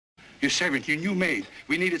Your servant, your new maid.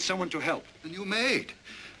 We needed someone to help. The new maid?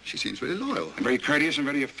 She seems very loyal. And very courteous and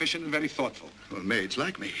very efficient and very thoughtful. Well, maids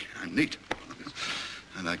like me. I'm neat.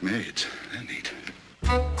 I like maids. They're neat.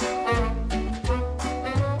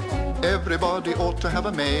 Everybody ought to have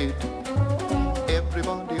a maid.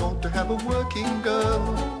 Everybody ought to have a working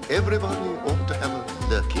girl. Everybody ought to have a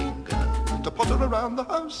lurking girl to potter around the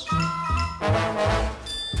house.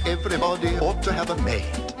 Everybody ought to have a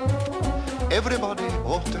maid. Everybody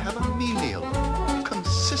ought to have a menial,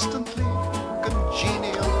 consistently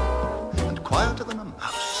congenial and quieter than a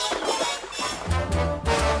mouse.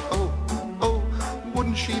 Oh,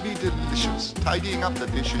 wouldn't she be delicious, tidying up the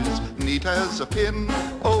dishes, neat as a pin?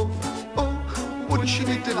 Oh, wouldn't she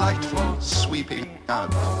be delightful, sweeping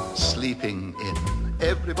out, sleeping in?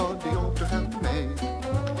 Everybody ought to have a maid.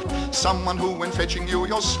 Someone who, when fetching you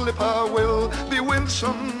your slipper, will be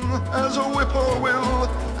winsome as a whippoorwill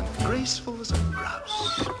and graceful as a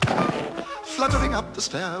grouse. Fluttering up the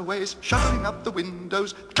stairways, shuttering up the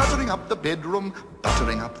windows, cluttering up the bedroom,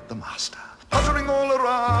 buttering up the master, puttering all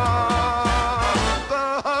around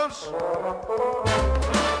the house.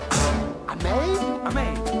 A maid? A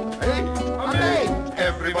maid. A maid.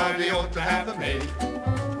 Everybody ought to have a maid.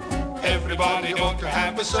 Everybody ought to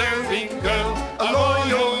have a serving girl, a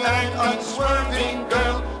loyal and unswerving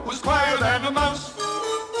girl who's quieter than a mouse.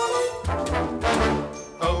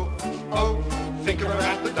 Oh, think of her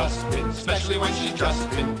at the dustbin, especially when she's just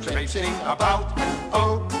been traipsing about.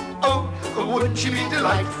 Oh, wouldn't she be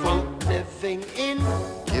delightful? Living in,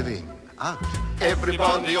 Giving out.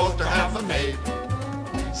 Everybody ought to have a maid.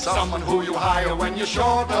 Someone who you hire when you're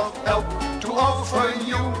short of help, to offer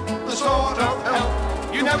you the sort of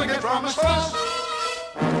help you never get from a spouse.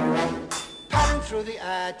 pattering through the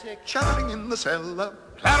attic, Chattering in the cellar,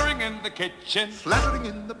 Clattering in the kitchen, flattering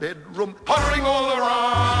in the bedroom, puttering all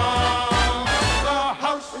around the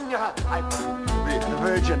house. The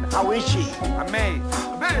Virgin, how is she? A maid.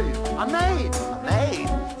 a maid. A maid. A maid.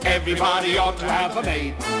 Everybody ought to have a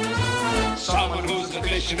maid. Someone who's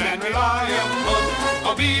efficient and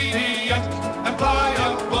reliable, obedient and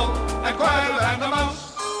pliable, and quieter than a mouse.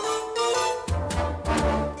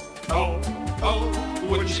 Oh,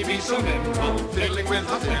 wouldn't she be so nimble, fiddling with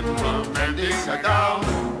a thimble, mending a gown?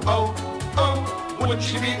 Oh, wouldn't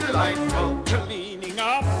she be delightful, cleaning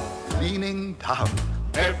up? Leaning down.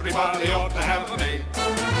 Everybody ought to have a maid.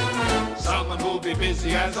 Someone who'll be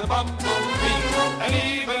busy as a bumblebee, and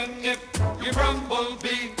even if you grumble,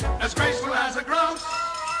 be as graceful as a grouse.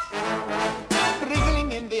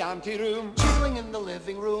 Wriggling in the anteroom, jiggling in the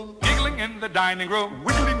living room, Giggling in the dining room,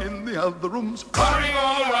 Wiggling in the other rooms. cluttering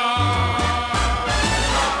all around.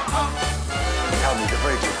 Tell me the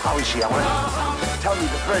Virgin, how is she? Tell me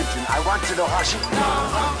the Virgin, I want to know how she...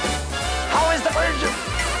 How is the Virgin?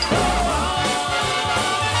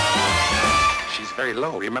 She's very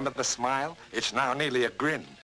low. Remember the smile? It's now nearly a grin.